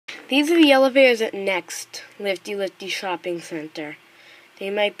These are the elevators at Next Lifty Lifty Shopping Center. They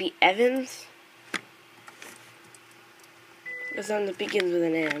might be Evans. This one that begins with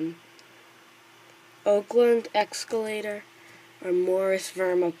an M. Oakland Excelsior or Moris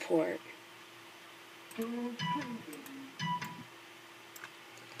Vermaport.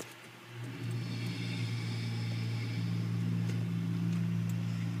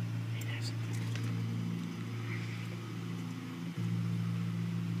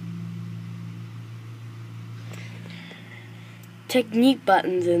 Technique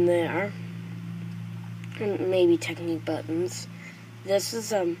buttons in there. Maybe technique buttons. This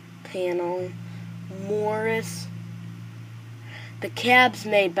is a panel. Moris. The cab's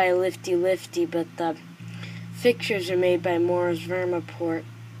made by Lifty Lifty, but the fixtures are made by Moris Vermaport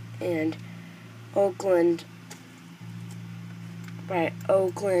and Oakland. Right,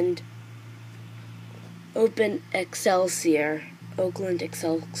 Oakland Excelsior. Oakland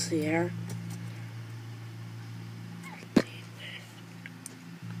Excelsior.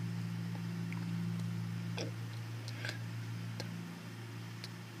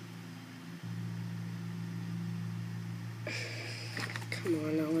 Come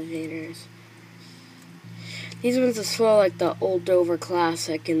on, elevators. These ones are slow like the old Dover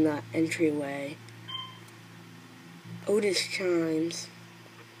Classic in the entryway. Otis chimes.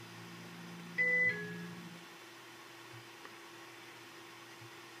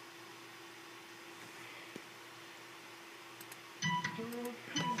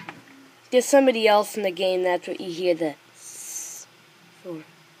 There's somebody else in the game, that's what you hear the s for. Are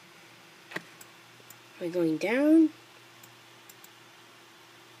we going down?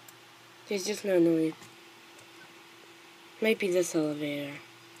 There's just no noise. Might be this elevator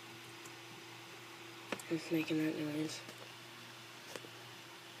that's making that noise.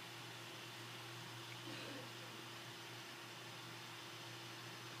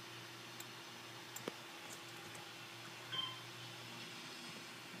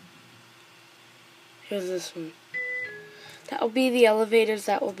 Here's this one. That will be the elevators.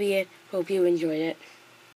 That will be it. Hope you enjoyed it.